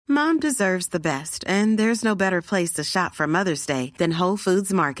Mom deserves the best, and there's no better place to shop for Mother's Day than Whole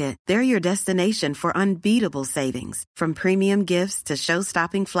Foods Market. They're your destination for unbeatable savings, from premium gifts to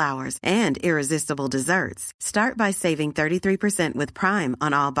show-stopping flowers and irresistible desserts. Start by saving 33% with Prime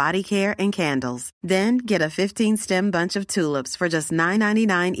on all body care and candles. Then get a 15-stem bunch of tulips for just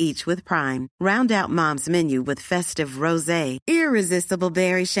 $9.99 each with Prime. Round out Mom's menu with festive rosé, irresistible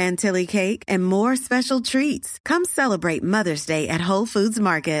berry chantilly cake, and more special treats. Come celebrate Mother's Day at Whole Foods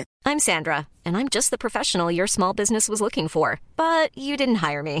Market. I'm Sandra, and I'm just the professional your small business was looking for. But you didn't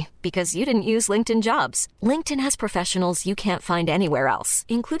hire me because you didn't use LinkedIn Jobs. LinkedIn has professionals you can't find anywhere else,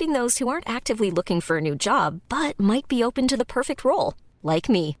 including those who aren't actively looking for a new job, but might be open to the perfect role, like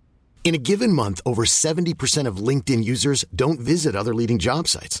me. In a given month, over 70% of LinkedIn users don't visit other leading job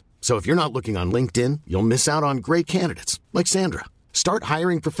sites. So if you're not looking on LinkedIn, you'll miss out on great candidates, like Sandra. Start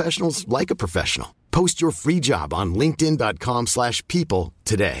hiring professionals like a professional. Post your free job on linkedin.com/people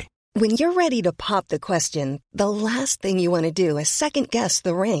today. When you're ready to pop the question, the last thing you want to do is second-guess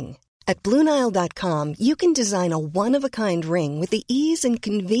the ring. At BlueNile.com, you can design a one-of-a-kind ring with the ease and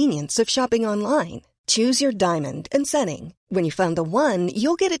convenience of shopping online. Choose your diamond and setting. When you find the one,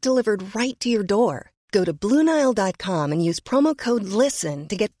 you'll get it delivered right to your door. Go to BlueNile.com and use promo code LISTEN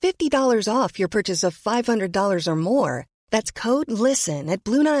to get $50 off your purchase of $500 or more. That's code LISTEN at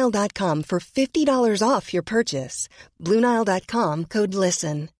BlueNile.com for $50 off your purchase. BlueNile.com, code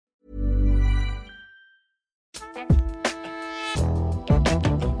LISTEN.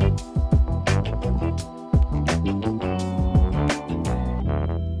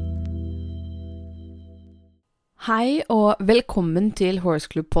 Hei og velkommen til Horse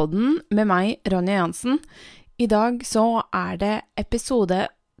Club-podden med meg, Ronja Jansen. I dag så det episode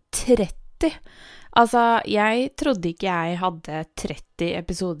 30. Altså, jeg trodde ikke jeg hadde 30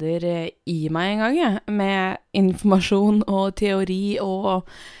 episoder i meg en gang, med informasjon og teori og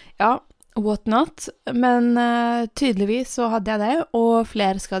ja, what not. Men tydeligvis så hadde jeg det, og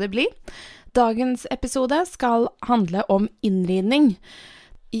flere skal det bli. Dagens episode skal handle om innridning.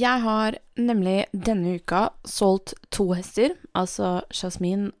 Jeg har nemlig denne uka solgt 2 hester, altså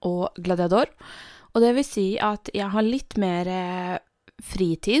Jasmine og Gladiador, og det vil si at jeg har litt mer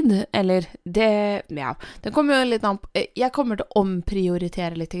fritid, eller det, ja, det kommer jo litt an på, jeg kommer til å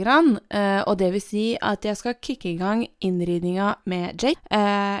omprioritere litt grann, og det vil si at jeg skal kicke i gang innridninga med Jake.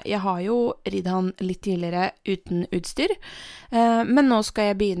 Jeg har jo ridd han litt tidligere uten utstyr, men nå skal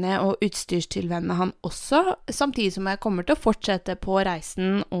jeg begynne å utstyrstilvenne han også, samtidig som jeg kommer til å fortsette på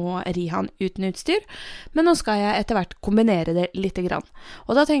reisen og ri han uten utstyr, men nå skal jeg etter hvert kombinere det litt grann.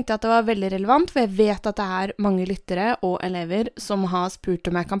 Og da tenkte jeg at det var veldig relevant, for jeg vet at det mange lyttere og elever som har spurt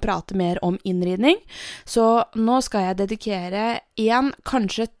om jeg kan prate mer om innridning, så nå skal jeg dedikere 1,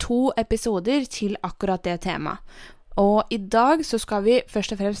 kanskje 2 episoder til akkurat det temaet. Og i dag så skal vi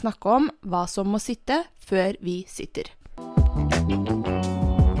først og fremst snakke om hva som må sitte før vi sitter.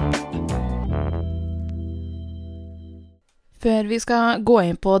 Før vi skal gå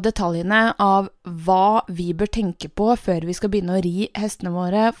inn på detaljene av hva vi bør tenke på før vi skal begynne å ri hestene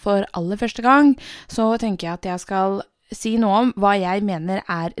våre for aller første gang, så tenker jeg at jeg skal si noe om hva jeg mener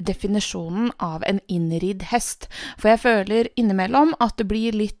definisjonen av en innridd hest. For jeg føler innimellom at det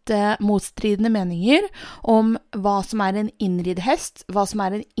blir litt motstridende meninger om hva som en innridd hest, hva som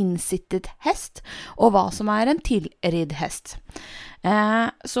en innsittet hest, og hva som en tilridd hest.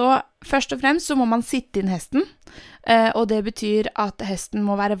 Så først og fremst så må man sitte inn hesten, og det betyr at hesten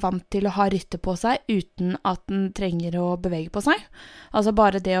må være vant til å ha rytte på seg uten at den trenger å bevege på seg. Altså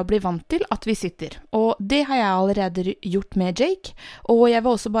bare det å bli vant til at vi sitter. Og det har jeg allerede gjort med Jake, og jeg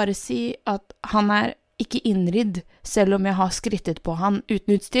vil også bare si at han ikke innridd selv om jeg har skrittet på han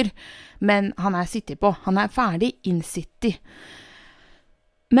uten utstyr, men han sittet på. Han ferdig innsittig.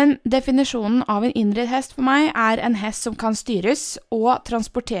 Men definisjonen av en innridd hest for meg en hest som kan styres og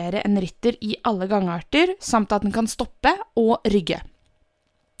transportere en rytter i alle gangarter, samt at den kan stoppe og rygge.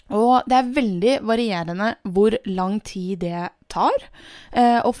 Og det veldig varierende hvor lang tid det tar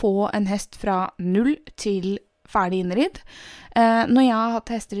å få en hest fra 0 til ferdig innridd. Når jeg har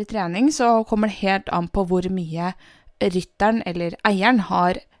hatt hester i trening, så kommer det helt an på hvor mye rytteren eller eieren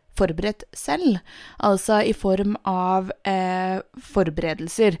har forberedt selv, altså i form av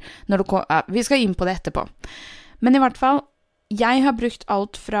forberedelser. Vi skal inn på det etterpå. Men i hvert fall, jeg har brukt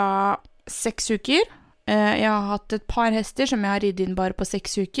alt fra 6 uker. Jeg har hatt et par hester som jeg har ridd inn bare på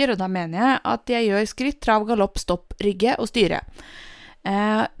 6 uker, og da mener jeg at jeg gjør skritt, trav, galopp, stopp, rygge og styre.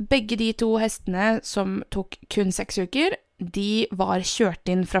 Begge de 2 hestene som tok kun 6 uker, de var kjørt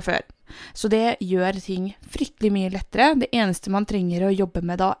inn fra før. Så det gjør ting fryktelig mye lettere. Det eneste man trenger å jobbe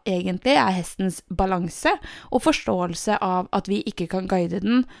med da egentlig hestens balanse og forståelse av at vi ikke kan guide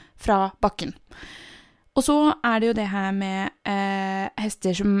den fra bakken. Og så det jo det her med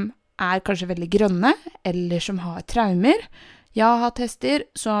hester som kanskje veldig grønne, eller som har traumer. Jeg har hatt hester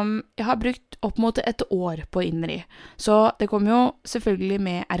som jeg har brukt opp mot 1 år på å innri. Så det kom jo selvfølgelig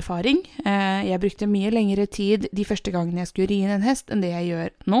med erfaring. Jeg brukte mye lengre tid de første gangene jeg skulle ri inn en hest enn det jeg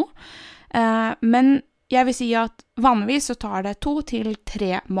gjør nå. Men jeg vil si at vanligvis så tar det 2 til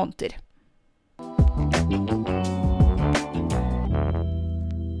 3 måneder.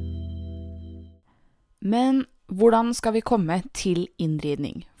 Men hvordan skal vi komme til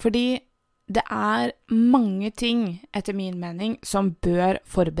innridning? Fordi det mange ting, etter min mening, som bør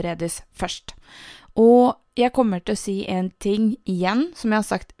forberedes først. Og jeg kommer til å si en ting igjen, som jeg har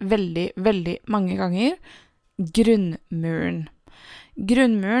sagt veldig, veldig mange ganger. Grunnmuren.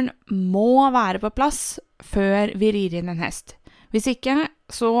 Grunnmuren må være på plass før vi rir inn en hest. Hvis ikke,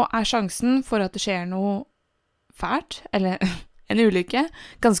 så sjansen for at det skjer noe fælt, eller en ulykke,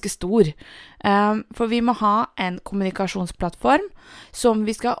 ganske stor. For vi må ha en kommunikasjonsplattform som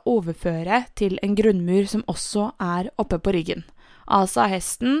vi skal overføre til en grunnmur som også oppe på ryggen. Altså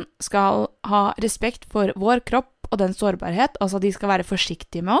hesten skal ha respekt for vår kropp og den sårbarhet, altså de skal være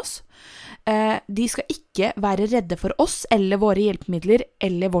forsiktige med oss. De skal ikke være redde for oss eller våre hjelpemidler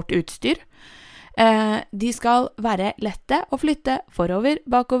eller vårt utstyr. De skal være lette å flytte forover,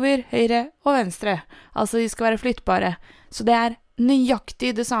 bakover, høyre og venstre. Altså de skal være flyttbare. Så det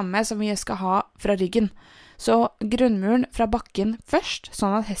nøyaktig det samme som vi skal ha fra ryggen. Så grunnmuren fra bakken først,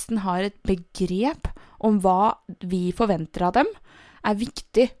 sånn at hesten har et begrep om hva vi forventer av dem,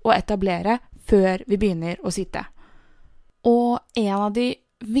 viktig å etablere før vi begynner å sitte. Og en av de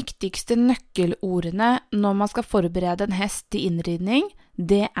viktigste nøkkelordene når man skal forberede en hest til innridning,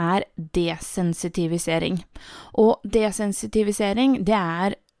 det desensitivisering. Og desensitivisering,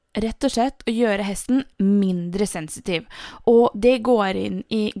 det rett og slett å gjøre hesten mindre sensitiv. Og det går inn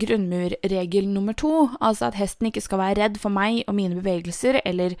i grunnmurregel nummer 2, altså at hesten ikke skal være redd for meg og mine bevegelser,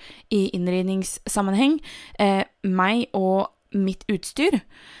 eller i innridningssammenheng, meg og mitt utstyr.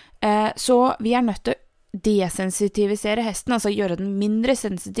 Så vi nødt til å desensitivisere hesten, altså gjøre den mindre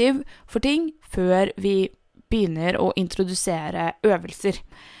sensitiv for ting, før vi begynner å introdusere øvelser.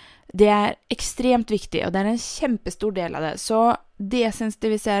 Det ekstremt viktig, og det en kjempestor del av det. Så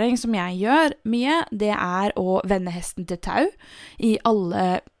desensitivisering som jeg gjør mye, det å vende hesten til tau i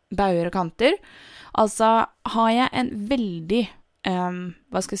alle bauger og kanter. Altså har jeg en veldig,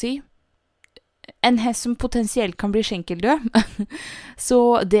 hva skal jeg si, en hest som potensielt kan bli skjenkeldød, så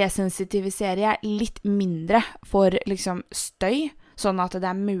desensitiviserer jeg litt mindre for liksom støy, sånn at det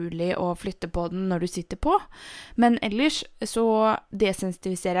mulig å flytte på den når du sitter på. Men ellers så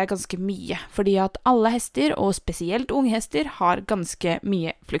desensitiviserer jeg ganske mye, fordi at alle hester, og spesielt unge hester, har ganske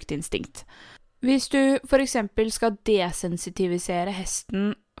mye fluktinstinkt. Hvis du for eksempel skal desensitivisere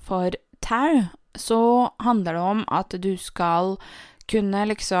hesten for tau, så handler det om at du skal kunne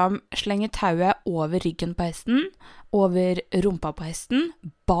liksom slenge tauet over ryggen på hesten, over rumpa på hesten,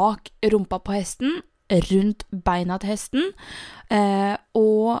 bak rumpa på hesten, rundt beina til hesten,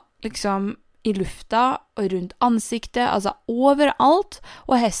 og liksom i lufta og rundt ansiktet, altså overalt,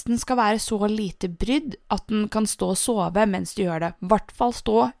 og hesten skal være så lite brydd at den kan stå og sove mens du gjør det. I hvert fall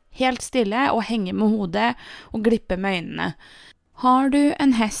stå helt stille og henge med hodet og glippe med øynene. Har du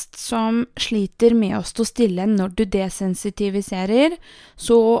en hest som sliter med å stå stille når du desensitiviserer,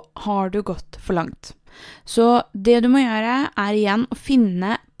 så har du gått for langt. Så det du må gjøre igjen å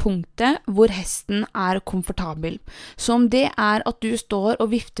finne punktet hvor hesten komfortabel. Så om det at du står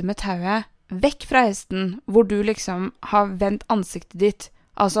og vifter med tauet vekk fra hesten, hvor du liksom har vendt ansiktet ditt,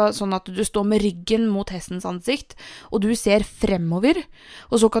 altså sånn at du står med ryggen mot hestens ansikt, og du ser fremover,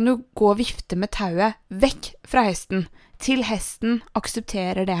 og så kan du gå og vifte med tauet vekk fra hesten, til hesten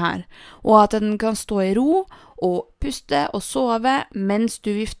aksepterer det her, og at den kan stå i ro og puste og sove mens du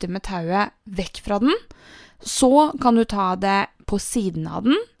vifter med tauet vekk fra den. Så kan du ta det på siden av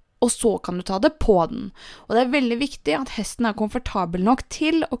den, og så kan du ta det på den. Og det veldig viktig at hesten komfortabel nok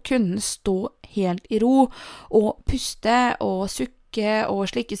til å kunne stå helt i ro og puste og sukke og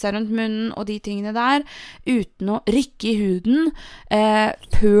slikke seg rundt munnen og de tingene der, uten å rykke i huden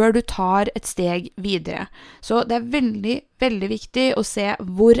før du tar et steg videre. Så det veldig, veldig viktig å se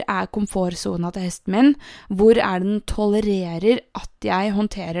hvor komfortzona til hesten min, hvor den tolererer at jeg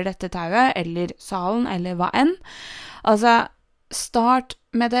håndterer dette tauet, eller salen, eller hva enn. Altså, start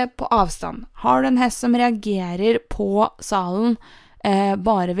med det på avstand. Har du en hest som reagerer på salen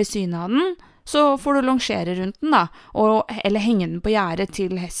bare ved synet av den, så får du longere rundt den da, eller henge den på gjerdet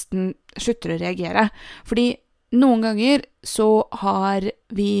til hesten slutter å reagere. Fordi noen ganger så har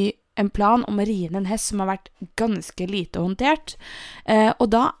vi en plan om å ri inn en hest som har vært ganske lite håndtert, og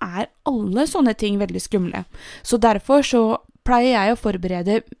da alle sånne ting veldig skumle. Så derfor så pleier jeg å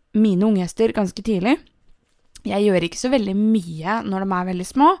forberede mine unghester ganske tidlig. Jeg gjør ikke så veldig mye når de veldig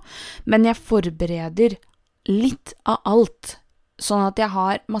små, men jeg forbereder litt av alt, sånn at jeg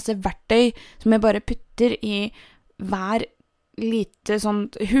har masse verktøy som jeg bare putter i hver lite sånn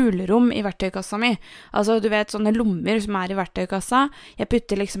hulerom i verktøykassa mi. Altså, du vet, sånne lommer som i verktøykassa. Jeg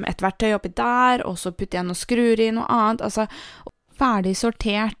putter liksom et verktøy oppi der, og så putter jeg noe skrur i noe annet. Altså, ferdig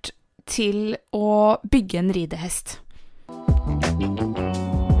sortert til å bygge en ridehest.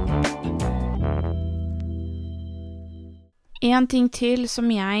 En ting til som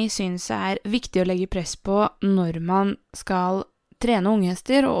jeg synes viktig å legge press på når man skal trene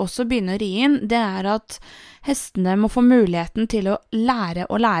unghester og også begynne å ri inn, det at hestene må få muligheten til å lære.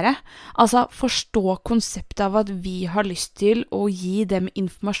 Altså forstå konseptet av at vi har lyst til å gi dem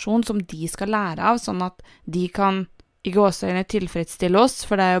informasjon som de skal lære av, sånn at de kan i gåseøyne tilfredsstille oss,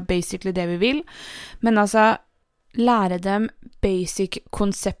 for det jo basically det vi vil. Men altså, lære dem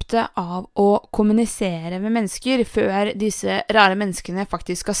basic-konseptet av å kommunisere med mennesker før disse rare menneskene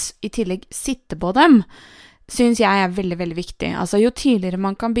faktisk skal i tillegg sitte på dem, synes jeg veldig, veldig viktig. Altså, jo tidligere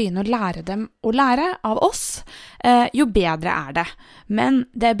man kan begynne å lære dem å lære av oss, jo bedre det. Men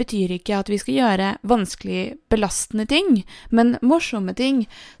det betyr ikke at vi skal gjøre vanskelig belastende ting, men morsomme ting,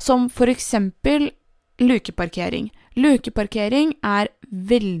 som for eksempel lukeparkering. Lukeparkering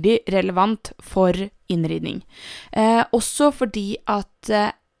veldig relevant for innridning. Også fordi at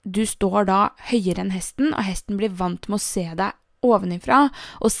du står da høyere enn hesten, og hesten blir vant med å se deg ovenifra,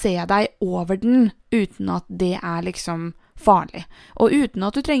 og se deg over den, uten at det liksom farlig. Og uten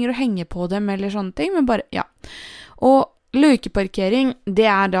at du trenger å henge på dem, eller sånne ting, men bare, ja. Og lukeparkering, det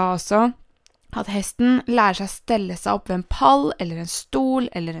da altså at hesten lærer seg å stelle seg opp ved en pall, eller en stol,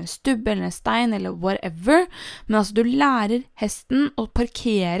 eller en stubbe, eller en stein, eller whatever. Men altså, du lærer hesten å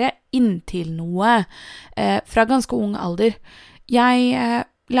parkere inntil noe fra ganske ung alder. Jeg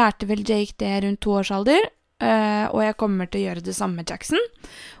lærte vel Jake det rundt 2 års alder, og jeg kommer til å gjøre det samme med Jackson.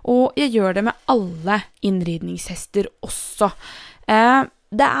 Og jeg gjør det med alle innridningshester også.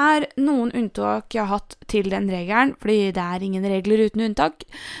 Det noen unntak jeg har hatt til den regelen, fordi det ingen regler uten unntak,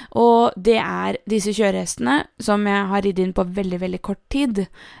 og det disse kjørehestene som jeg har ridd inn på veldig, veldig kort tid.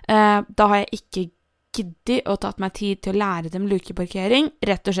 Da har jeg ikke giddet og tatt meg tid til å lære dem lukeparkering,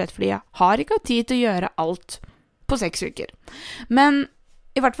 rett og slett fordi jeg har ikke hatt tid til å gjøre alt på 6 uker. Men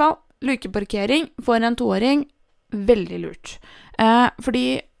i hvert fall, lukeparkering for en 2-åring, veldig lurt. Fordi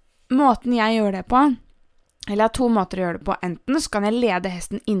måten jeg gjør det på, eller jeg har 2 måter å gjøre det på. Enten så kan jeg lede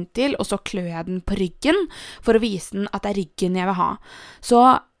hesten inntil, og så klør jeg den på ryggen, for å vise den at det ryggen jeg vil ha. Så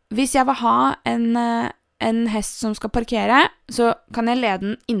hvis jeg vil ha en hest som skal parkere, så kan jeg lede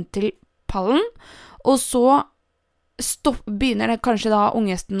den inntil pallen, og så begynner det kanskje da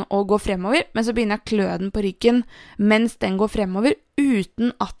unghesten å gå fremover, men så begynner jeg å klø den på ryggen mens den går fremover,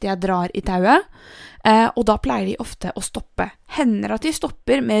 uten at jeg drar i tauet, og da pleier de ofte å stoppe. Hender at de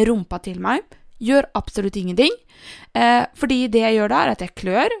stopper med rumpa til meg, gjør absolutt ingenting, fordi det jeg gjør da at jeg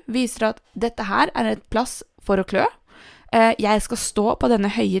klør, viser at dette her et plass for å klø. Jeg skal stå på denne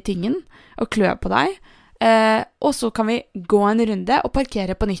høye tingen og klø på deg, og så kan vi gå en runde og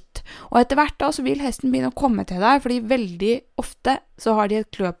parkere på nytt. Og etter hvert da så vil hesten begynne å komme til deg, fordi veldig ofte så har de et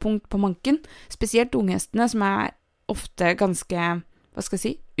kløpunkt på manken, spesielt unghestene som ofte ganske, hva skal jeg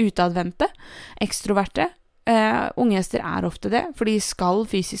si, utadvendte, ekstroverte. Unghester ofte det, for de skal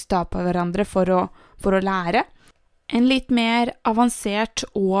fysisk ta på hverandre for å lære. En litt mer avansert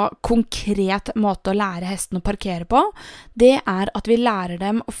og konkret måte å lære hesten å parkere på, det at vi lærer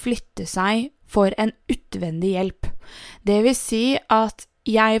dem å flytte seg for en utvendig hjelp. Det vil si at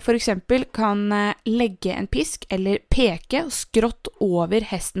jeg for eksempel kan legge en pisk eller peke skrått over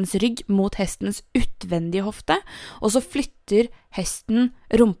hestens rygg mot hestens utvendige hofte, og så flytter hesten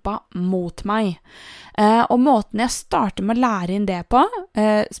rumpa mot meg. Og måten jeg starter med å lære inn det på,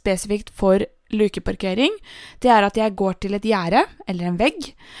 spesifikt for lukeparkering, det at jeg går til et gjerde eller en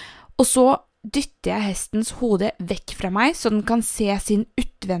vegg, og så dytter jeg hestens hode vekk fra meg, så den kan se sin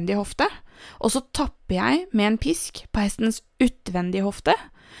utvendige hofte, og så tapper jeg med en pisk på hestens utvendige hofte,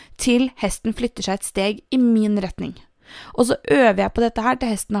 til hesten flytter seg et steg i min retning. Og så øver jeg på dette her til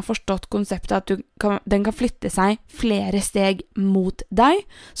hesten har forstått konseptet at den kan flytte seg flere steg mot deg,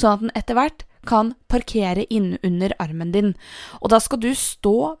 sånn at den etter hvert kan parkere innunder armen din. Og da skal du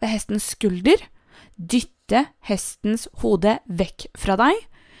stå ved hestens skulder, dytte hestens hode vekk fra deg,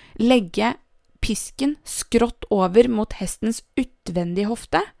 legge pisken skrått over mot hestens utvendige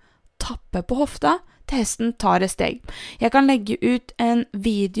hofte, tappe på hofta til hesten tar et steg. Jeg kan legge ut en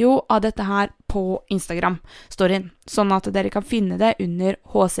video av dette her på Instagram-storyen, sånn at dere kan finne det under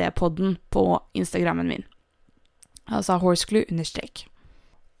HC-podden på Instagrammen min. Altså horseclue_.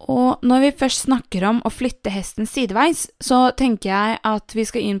 Og når vi først snakker om å flytte hesten sideveis, så tenker jeg at vi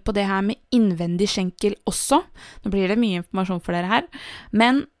skal inn på det her med innvendig skjenkel også. Nå blir det mye informasjon for dere her,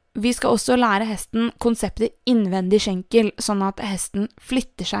 men vi skal også lære hesten konseptet innvendig skjenkel, sånn at hesten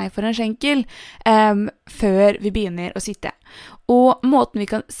flytter seg for en skjenkel før vi begynner å sitte. Og måten vi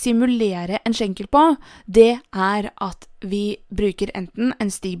kan simulere en skjenkel på, det er at vi bruker enten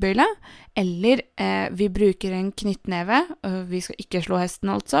en stigbøyle, eller vi bruker en knyttneve. Vi skal ikke slå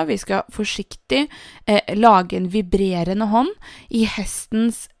hesten altså, vi skal forsiktig lage en vibrerende hånd i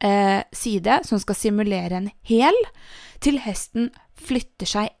hestens side, som skal simulere en hæl, til hesten flytter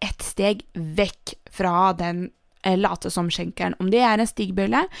seg et steg vekk fra den late som skjenkeren. Om det er en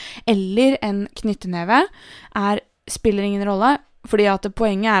stigbøyle eller en knyttneve, spiller ingen rolle, fordi at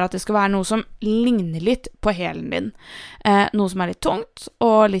poenget er at det skal være noe som ligner litt på hælen din. Noe som er litt tungt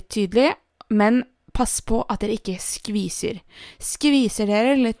og litt tydelig, men pass på at dere ikke skviser. Skviser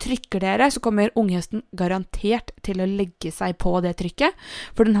dere eller trykker dere, så kommer unghesten garantert til å legge seg på det trykket,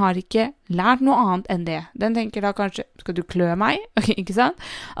 for den har ikke lært noe annet enn det. Den tenker da kanskje, skal du klø meg? Ikke sant?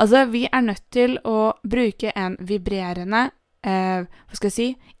 Altså, vi er nødt til å bruke en vibrerende,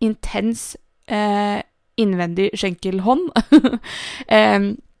 intens innvendig skjenkelhånd,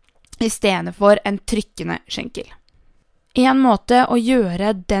 i stedet for en trykkende skjenkel. En måte å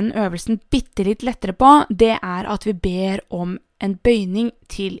gjøre den øvelsen bitte litt lettere på, det er at vi ber om en bøyning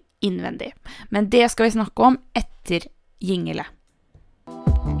til innvendig. Men det skal vi snakke om etter jingelet.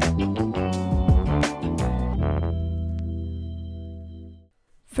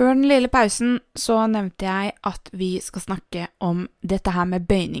 Før den lille pausen så nevnte jeg at vi skal snakke om dette her med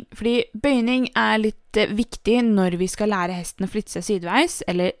bøyning. Fordi bøyning er litt viktig når vi skal lære hesten å flytte seg sideveis,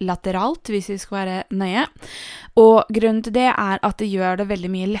 eller lateralt hvis vi skal være nøye. Og grunnen til det er at det gjør det veldig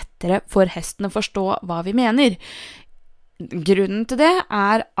mye lettere for hesten å forstå hva vi mener. Grunnen til det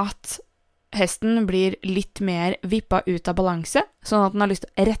er at hesten blir litt mer vippet ut av balanse, sånn at den har lyst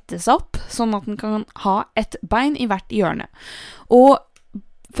til å rette seg opp, sånn at den kan ha et bein i hvert hjørne. Og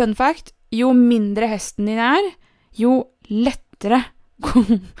fun fact, jo mindre hesten din er, jo lettere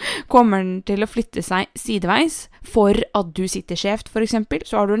kommer den til å flytte seg sideveis. For at du sitter skjevt, for eksempel,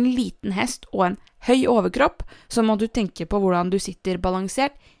 så har du en liten hest og en høy overkropp, så må du tenke på hvordan du sitter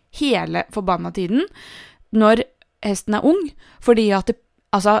balansert hele forbanna tiden når hesten er ung, fordi at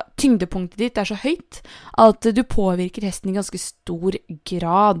tyngdepunktet ditt er så høyt at du påvirker hesten i ganske stor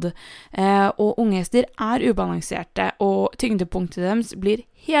grad. Og unge hester er ubalanserte, og tyngdepunktet deres blir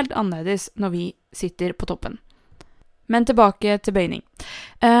helt annerledes når vi sitter på toppen. Men tilbake til bøyning.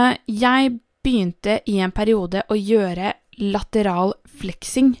 Jeg begynte i en periode å gjøre lateral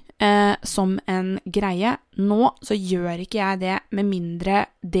flexing som en greie. Nå så gjør ikke jeg det med mindre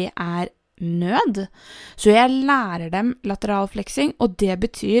det er nød. Så jeg lærer dem lateral flexing, og det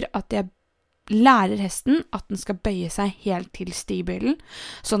betyr at jeg lærer hesten at den skal bøye seg helt til stigbøylen,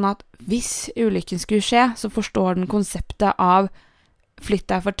 sånn at hvis ulykken skulle skje, så forstår den konseptet av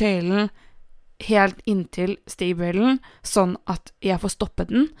flytt deg for tøylen helt inntil stigbøylen, sånn at jeg får stoppet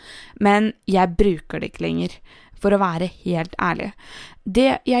den, men jeg bruker det ikke lenger, for å være helt ærlig.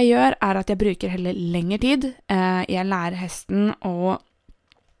 Det jeg gjør er at jeg bruker heller lengre tid. Jeg lærer hesten å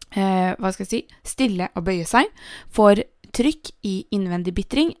stille og bøye seg for trykk i innvendig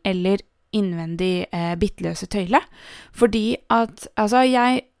bitring eller innvendig bittløse tøyle, fordi at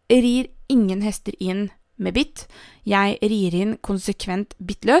jeg rir ingen hester inn med bitt. Jeg rir inn konsekvent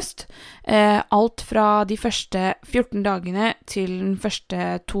bittløst. Alt fra de første 14 dagene til de første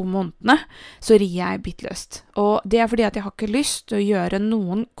 2 månedene så rir jeg bittløst. Og det er fordi at jeg har ikke lyst til å gjøre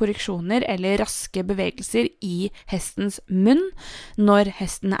noen korreksjoner eller raske bevegelser i hestens munn når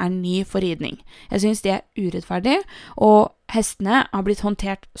hesten er ny for ridning. Jeg synes det er urettferdig, og hestene har blitt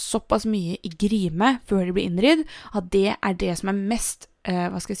håndtert såpass mye i grime før de blir innridd, at det er det som er mest,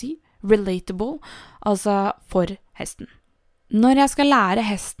 relatable, altså for hesten. Når jeg skal lære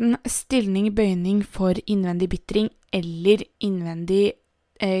hesten stilning, bøyning for innvendig bitring eller innvendig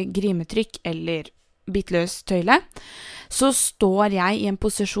grimetrykk eller bittløs tøyle, så står jeg i en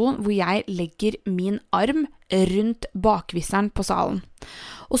posisjon hvor jeg legger min arm rundt bakvisseren på salen.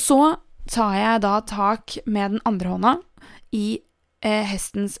 Og så tar jeg da tak med den andre hånda i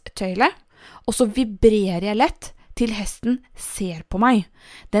hestens tøyle, og så vibrerer jeg lett til hesten ser på meg.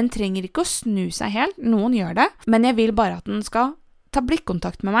 Den trenger ikke å snu seg helt, noen gjør det, men jeg vil bare at den skal ta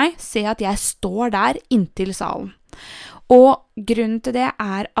blikkontakt med meg, se at jeg står der inntil salen. Og grunnen til det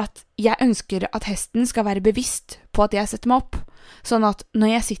at jeg ønsker at hesten skal være bevisst på at jeg setter meg opp, sånn at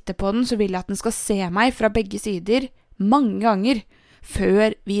når jeg sitter på den, så vil jeg at den skal se meg fra begge sider mange ganger,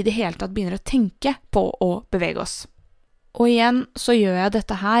 før vi I det hele tatt begynner å tenke på å bevege oss. Og igjen så gjør jeg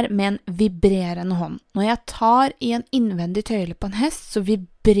dette her med en vibrerende hånd. Når jeg tar I en innvendig tøyle på en hest, så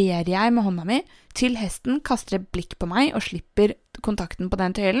vibrerer jeg med hånda mi til hesten kaster et blikk på meg og slipper kontakten på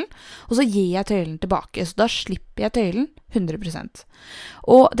den tøylen, og så gir jeg tøylen tilbake, så da slipper jeg tøylen 100%.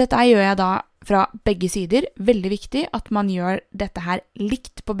 Og dette gjør jeg da fra begge sider. Veldig viktig at man gjør dette her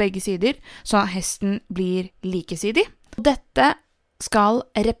likt på begge sider, så at hesten blir likesidig. Og dette skal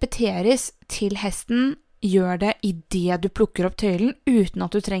repeteres til hesten gjør det I det du plukker opp tøylen, uten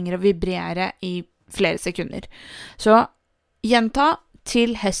at du trenger å vibrere I flere sekunder. Så gjenta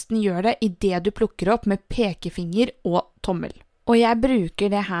til hesten gjør det I det du plukker opp med pekefinger og tommel. Og jeg bruker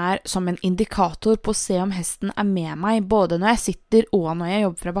det her som en indikator på å se om hesten med meg, både når jeg sitter og når jeg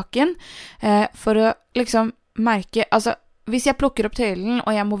jobber fra bakken, for å liksom merke, altså hvis jeg plukker opp tøylen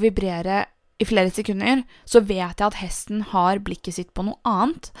og jeg må vibrere I flere sekunder, så vet jeg at hesten har blikket sitt på noe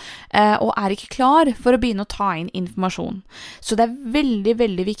annet, og ikke klar for å begynne å ta inn informasjon. Så det veldig,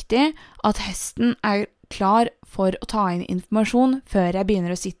 veldig viktig at hesten klar for å ta inn informasjon før jeg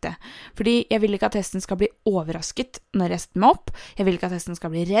begynner å sitte. Fordi jeg vil ikke at hesten skal bli overrasket når jeg setter meg opp. Jeg vil ikke at hesten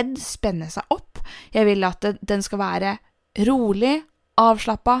skal bli redd, spenne seg opp. Jeg vil at den skal være rolig,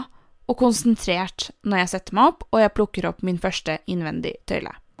 avslappet og konsentrert når jeg setter meg opp, og jeg plukker opp min første innvendige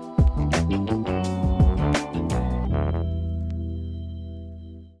tøyle.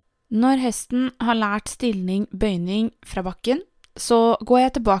 Når hesten har lært stilling, bøyning fra bakken, så går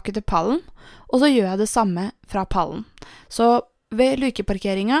jeg tilbake til pallen, og så gjør jeg det samme fra pallen. Så ved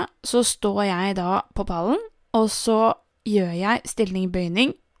lukeparkeringen så står jeg da på pallen, og så gjør jeg stilling,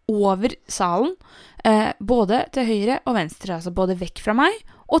 bøyning over salen, både til høyre og venstre, altså både vekk fra meg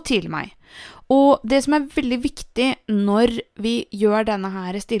og til meg. Og det som veldig viktig når vi gjør denne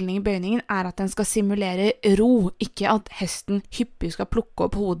her stilling-bøyningen at den skal simulere ro, ikke at hesten hyppig skal plukke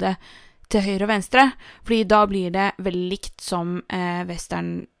opp hodet til høyre og venstre, fordi da blir det veldig likt som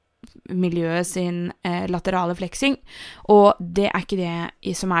western-miljøet sin laterale fleksing, og det ikke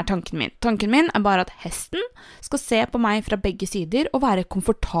det som tanken min. Tanken min bare at hesten skal se på meg fra begge sider og være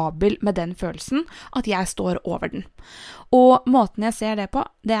komfortabel med den følelsen at jeg står over den. Og måten jeg ser det på,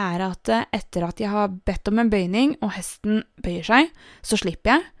 det at etter at jeg har bedt om en bøyning og hesten bøyer seg, så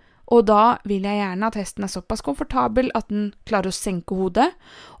slipper jeg, og da vil jeg gjerne at hesten såpass komfortabel at den klarer å senke hodet,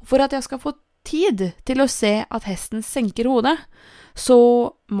 og for at jeg skal få tid til å se at hesten senker hodet,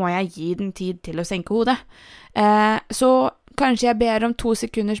 så må jeg gi den tid til å senke hodet. Så kanskje jeg ber om 2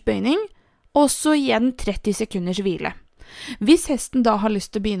 sekunders bøyning, og så gir den 30 sekunders hvile. Hvis hesten da har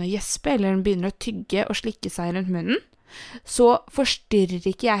lyst til å begynne å gjespe, eller den begynner å tygge og slikke seg rundt munnen, så forstyrrer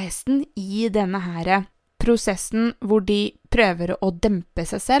ikke jeg hesten I denne her prosessen hvor de prøver å dempe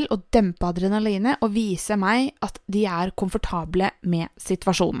seg selv og dempe adrenalinet og vise meg at de komfortable med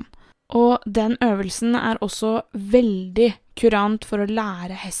situasjonen. Og den øvelsen også veldig kurant for å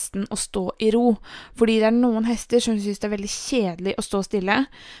lære hesten å stå I ro, fordi det noen hester som synes det veldig kjedelig å stå stille,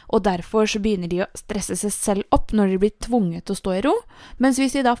 og derfor så begynner de å stresse seg selv opp når de blir tvunget til å stå I ro, mens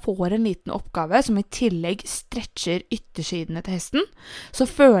hvis de da får en liten oppgave som I tillegg stretcher yttersidene til hesten, så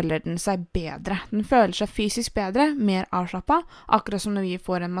føler den seg bedre. Den føler seg fysisk bedre, mer avslappet, akkurat som når vi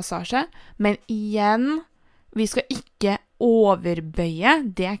får en massasje, men igjen, vi skal ikke overbøye,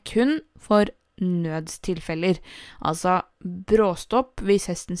 det kun for nødstilfeller. Altså bråstopp hvis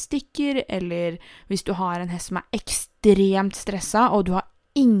hesten stikker, eller hvis du har en hest som ekstremt stresset, og du har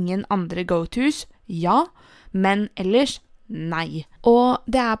ingen andre go-tos, ja, men ellers nei. Og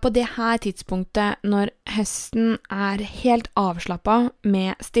det på det her tidspunktet når hesten helt avslappet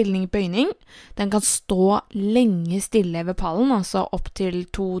med stilling-bøyning, den kan stå lenge stille ved pallen, altså opp til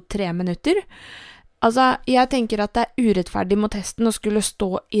 2-3 minutter. Altså, jeg tenker at det urettferdig mot hesten å skulle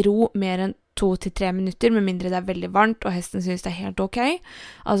stå I ro mer enn 2-3 minutter, med mindre det veldig varmt, og hesten synes det helt ok.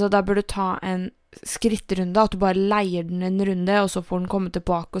 Altså, da bør du ta en skrittrunde, at du bare leier den en runde, og så får den komme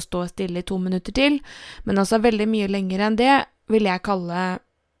tilbake og stå stille I 2 minutter til. Men altså, veldig mye lenger enn det vil jeg kalle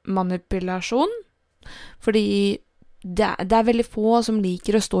manipulasjon, fordi det veldig få som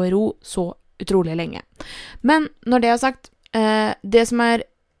liker å stå I ro så utrolig lenge. Men når det sagt, det som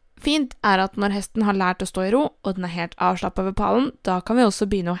fint at når hesten har lært å stå I ro, og den helt avslappet ved pallen, da kan vi også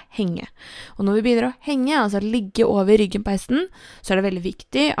begynne å henge. Og når vi begynner å henge, altså ligge over ryggen på hesten, så det veldig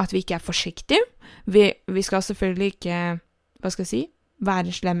viktig at vi ikke forsiktige. Vi skal selvfølgelig ikke,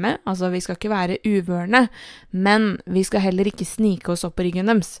 være slemme, altså vi skal ikke være uvørende, men vi skal heller ikke snike oss opp på ryggen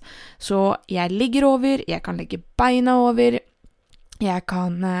deres. Så jeg ligger over, jeg kan legge beina over, jeg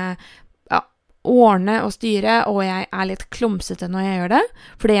kan ordne og styre, og jeg litt klumsete når jeg gjør det,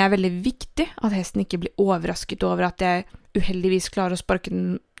 for det veldig viktig at hesten ikke blir overrasket over at jeg uheldigvis klarer å sparke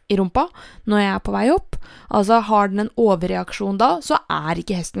den i rumpa når jeg på vei opp. Altså har den en overreaksjon da, så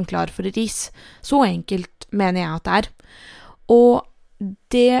ikke hesten klar for ris. Så enkelt mener jeg at det Og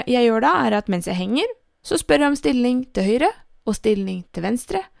det jeg gjør da at mens jeg henger, så spør jeg om stilling til høyre og stilling til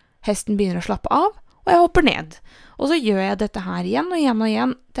venstre. Hesten begynner å slappe av, og jeg hopper ned. Og så gjør jeg dette her igjen og igjen og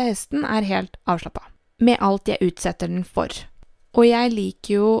igjen, til hesten helt avslappet. Med alt jeg utsetter den for. Og jeg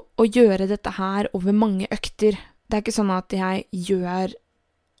liker jo å gjøre dette her over mange økter. Det ikke sånn at jeg gjør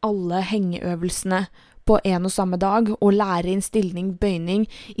alle hengeøvelsene på en og samme dag, og lærer inn stilling, bøyning,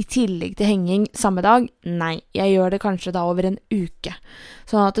 i tillegg til henging samme dag. Nei, jeg gjør det kanskje da over en uke.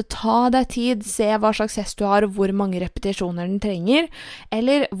 Sånn at ta deg tid, se hva slags hest du har, og hvor mange repetisjoner den trenger,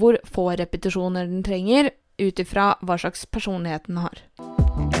 eller hvor få repetisjoner den trenger, utifra hva slags personlighet den har.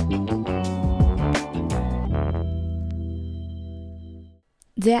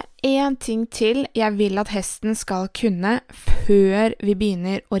 Det en ting til jeg vil at hesten skal kunne før vi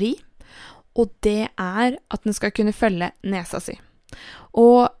begynner å ri, og det at den skal kunne følge nesa si.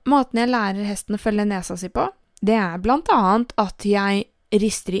 Og måten jeg lærer hesten å følge nesa si på, det blant annet at jeg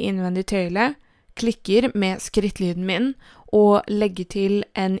rister i innvendig tøyle, klikker med skrittlyden min, og legger til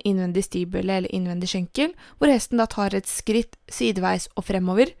en innvendig stibel eller innvendig skjenkel, hvor hesten da tar et skritt sideveis og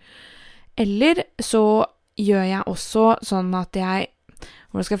fremover. Eller så gjør jeg også sånn at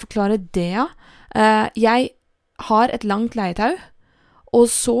hvordan skal jeg forklare det? Jeg har et langt leietau, og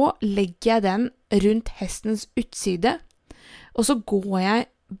så legger jeg den rundt hestens utside, og så går jeg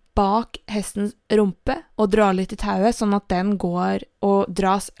bak hestens rumpe og drar litt i tauet, sånn at den går og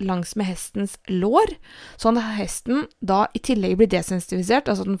dras langs med hestens lår, sånn at hesten da i tillegg blir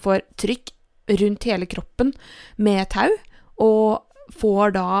desensitivisert, altså den får trykk rundt hele kroppen med tau, og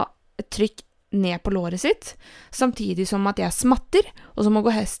får da et trykk ned på låret sitt, samtidig som at jeg smatter, og så må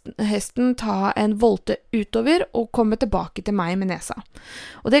hesten ta en volte utover og komme tilbake til meg med nesa.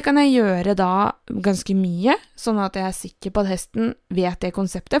 Og det kan jeg gjøre da ganske mye, sånn at jeg sikker på at hesten vet det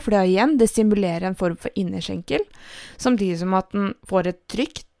konseptet, for det simulerer en form for innerskjenkel, samtidig som at den får et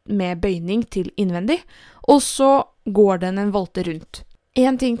trykk med bøyning til innvendig, og så går den en volte rundt.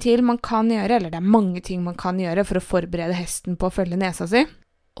 En ting til man kan gjøre, eller det mange ting man kan gjøre for å forberede hesten på å følge nesa si,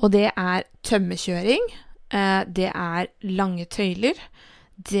 og det tømmekjøring, det lange tøyler,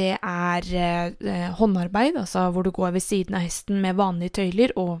 det håndarbeid, altså hvor du går ved siden av hesten med vanlige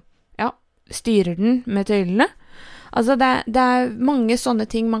tøyler og styrer den med tøylene. Altså det mange sånne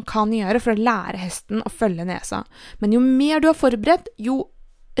ting man kan gjøre for å lære hesten å følge nesa. Men jo mer du har forberedt, jo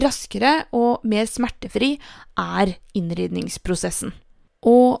raskere og mer smertefri innridningsprosessen.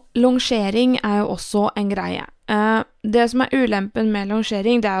 Og longering jo også en greie. Det som ulempen med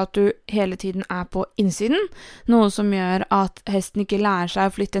longering, det at du hele tiden på innsiden, noe som gjør at hesten ikke lærer seg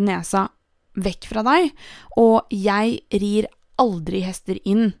å flytte nesa vekk fra deg, og jeg rir aldri hester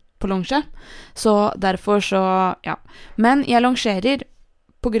inn på longe, så derfor Men jeg longerer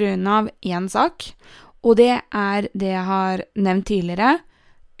på grunn av en sak, og det det jeg har nevnt tidligere,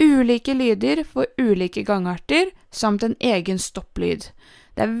 ulike lyder for ulike gangarter, samt en egen stopplyd.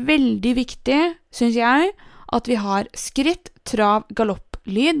 Det veldig viktig, synes jeg, at vi har skritt, trav,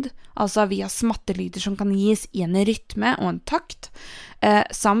 galopplyd, altså vi har smattelyder som kan gis i en rytme og en takt,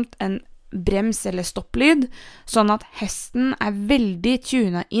 samt en brems eller stopplyd, sånn at hesten veldig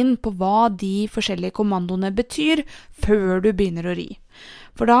tunet inn på hva de forskjellige kommandoene betyr før du begynner å ri.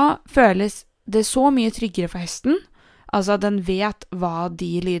 For da føles det så mye tryggere for hesten, altså den vet hva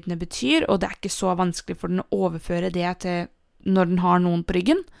de lydene betyr, og det ikke så vanskelig for den å overføre det til når den har noen på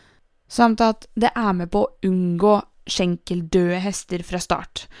ryggen, samt at det med på å unngå skjenkeldøde hester fra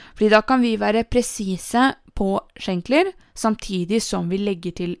start. Fordi da kan vi være presise på skjenkler, samtidig som vi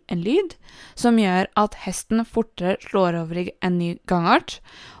legger til en lyd, som gjør at hesten fortere slår over i en ny gangart,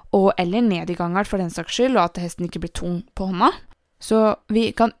 eller ned i gangart for den saks skyld, og at hesten ikke blir tung på hånda. Så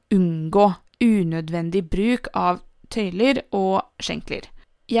vi kan unngå unødvendig bruk av tøyler og skjenkler.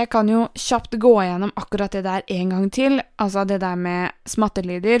 Jeg kan jo kjapt gå gjennom akkurat det der en gang til, altså det der med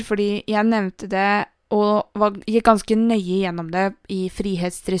smattelyder, fordi jeg nevnte det og gikk ganske nøye gjennom det i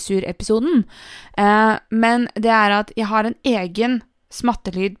frihetsdressur-episoden. Men det at jeg har en egen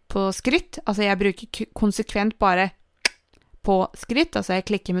smattelyd på skritt, altså jeg bruker konsekvent bare på skritt, altså jeg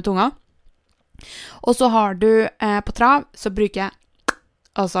klikker med tunga. Og så har du på trav, så bruker jeg,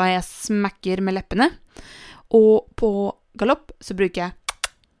 altså jeg smekker med leppene, og på galopp så bruker jeg,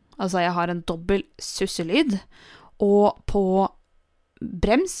 altså jeg har en dobbel susselyd, og på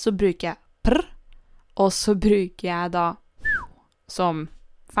brems så bruker jeg prr, og så bruker jeg da som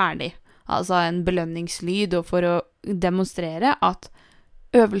ferdig, altså en belønningslyd, og for å demonstrere at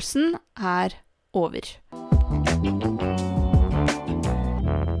øvelsen er over.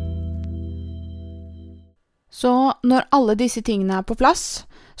 Så når alle disse tingene er på plass,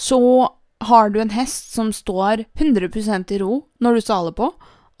 så har du en hest som står 100% i ro når du saler på.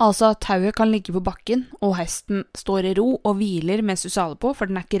 Altså tauet kan ligge på bakken, og hesten står i ro og hviler mens du saler på, for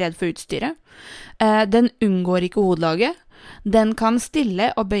den er ikke redd for utstyret. Den unngår ikke hodelaget. Den kan stille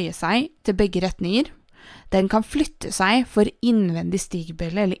og bøye seg til begge retninger. Den kan flytte seg for innvendig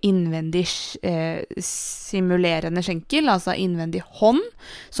stigbelle eller innvendig simulerende skjenkel, altså innvendig hånd,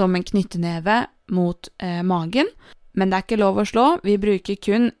 som en knytteneve mot magen. Men det er ikke lov å slå, vi bruker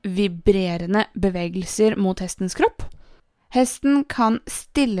kun vibrerende bevegelser mot hestens kropp. Hesten kan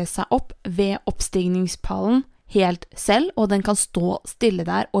stille seg opp ved oppstigningspallen helt selv, og den kan stå stille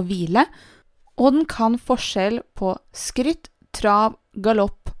der og hvile. Og den kan forskjell på skritt, trav,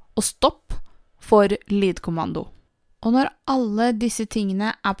 galopp og stopp for lydkommando. Og når alle disse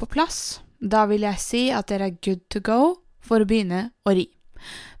tingene er på plass, da vil jeg si at dere er good to go for å begynne å ri.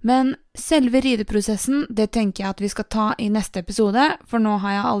 Men selve rideprosessen, det tenker jeg at vi skal ta i neste episode, for nå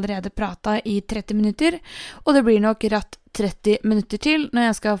har jeg allerede pratet i 30 minutter, og det blir nok rett 30 minutter til når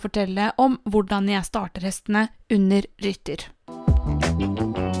jeg skal fortelle om hvordan jeg starter hestene under rytter.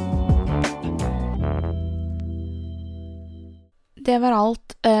 Det var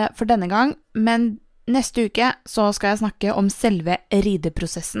alt for denne gang, men neste uke så skal jeg snakke om selve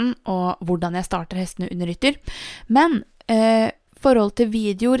rideprosessen og hvordan jeg starter hestene under rytter. Men forhold til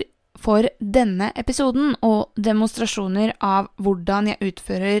videoer for denne episoden og demonstrasjoner av hvordan jeg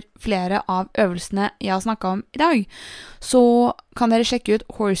utfører flere av øvelsene jeg har snakket om i dag, så kan dere sjekke ut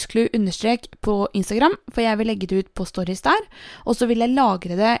horseclue_ på Instagram, for jeg vil legge det ut på stories der, og så vil jeg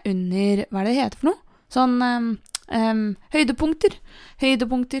lagre det under, hva er det heter for noe? Sånn høydepunkter,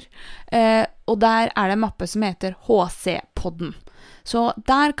 og der er det en mappe som heter HC-podden. Så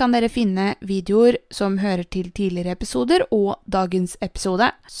der kan dere finne videoer som hører til tidligere episoder og dagens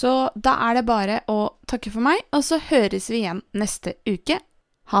episode. Så da er det bare å takke for meg, og så høres vi igjen neste uke.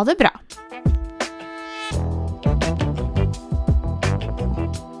 Ha det bra!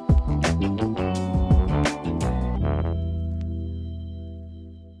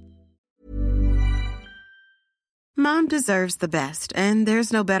 Mom deserves the best, and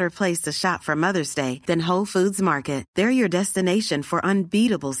there's no better place to shop for Mother's Day than Whole Foods Market. They're your destination for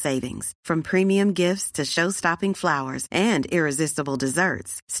unbeatable savings, from premium gifts to show-stopping flowers and irresistible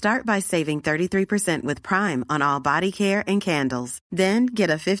desserts. Start by saving 33% with Prime on all body care and candles. Then get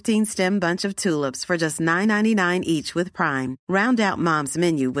a 15-stem bunch of tulips for just $9.99 each with Prime. Round out Mom's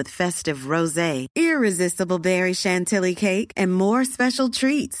menu with festive rosé, irresistible berry chantilly cake, and more special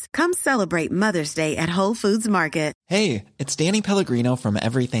treats. Come celebrate Mother's Day at Whole Foods Market. Hey, it's Danny Pellegrino from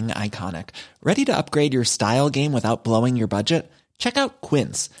Everything Iconic. Ready to upgrade your style game without blowing your budget? Check out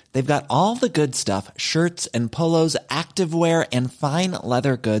Quince. They've got all the good stuff, shirts and polos, activewear, and fine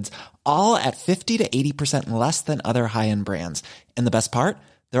leather goods, all at 50 to 80% less than other high-end brands. And the best part?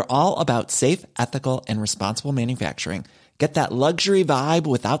 They're all about safe, ethical, and responsible manufacturing. Get that luxury vibe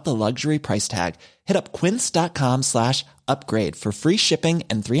without the luxury price tag. Hit up quince.com/upgrade for free shipping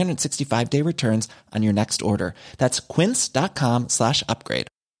and 365-day returns on your next order. That's quince.com/upgrade.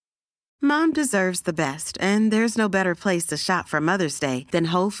 Mom deserves the best, and there's no better place to shop for Mother's Day than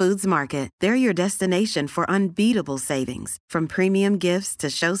Whole Foods Market. They're your destination for unbeatable savings, from premium gifts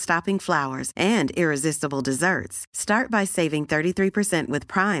to show-stopping flowers and irresistible desserts. Start by saving 33% with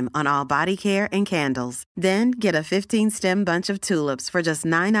Prime on all body care and candles. Then get a 15-stem bunch of tulips for just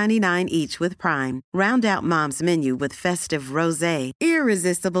 $9.99 each with Prime. Round out Mom's menu with festive rosé,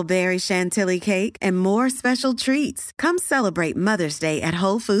 irresistible berry chantilly cake, and more special treats. Come celebrate Mother's Day at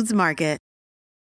Whole Foods Market.